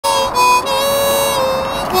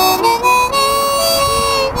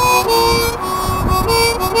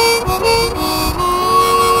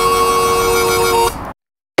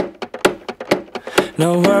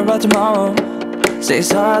about tomorrow. Say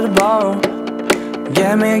sorry to borrow.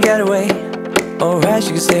 Get me a getaway, or else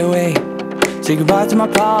you can stay away. Say goodbye to my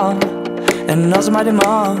pal, and also my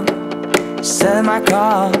demand. Selling my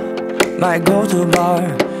car, might go to a bar.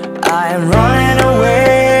 I am running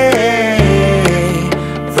away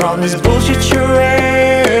from this bullshit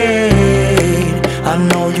charade. I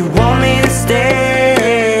know you want me to stay.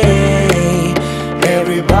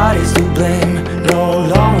 Everybody's to blame, no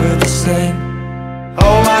longer the same.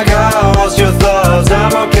 Oh my God, what's your thoughts?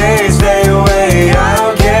 I'm okay, stay away. I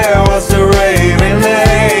don't care, what's the rave? In the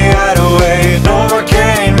Hideaway,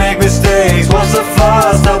 Novacain, make mistakes. What's the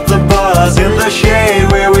fuzz? Stop the buzz. In the shade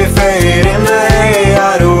where we fade. In the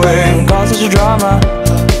Hideaway. Don't cause such a drama,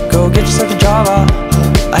 go get yourself a job.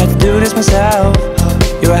 I had to do this myself,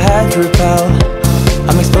 you I had to repel.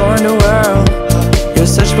 I'm exploring the world, you're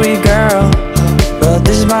such a sweet girl. But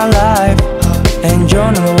this is my life, and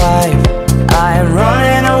you're not my wife. I am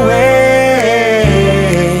running away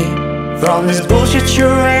from this bullshit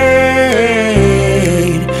charade.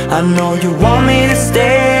 I know you want me to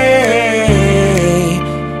stay.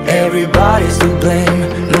 Everybody's to blame,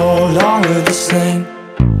 no longer the same.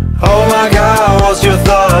 Oh my God, what's your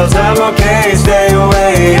thoughts? I'm okay, stay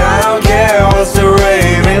away. I don't care, what's the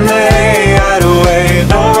rave? In the Hideaway,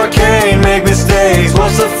 Novacain, make mistakes.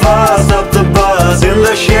 What's the fuzz? Stop the buzz. In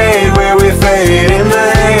the shade where we fade. In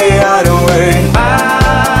the Hideaway.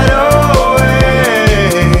 Hideaway,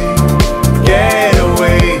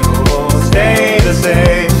 getaway, won't stay the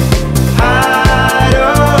same.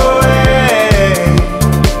 Hideaway,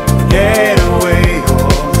 getaway,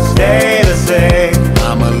 won't stay the same.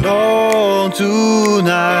 I'm alone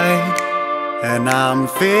tonight, and I'm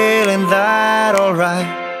feeling that alright.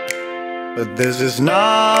 But this is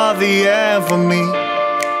not the end for me,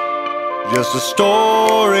 just a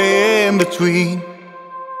story in between.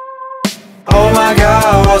 Oh my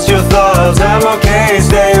God, what's your thoughts? I'm okay.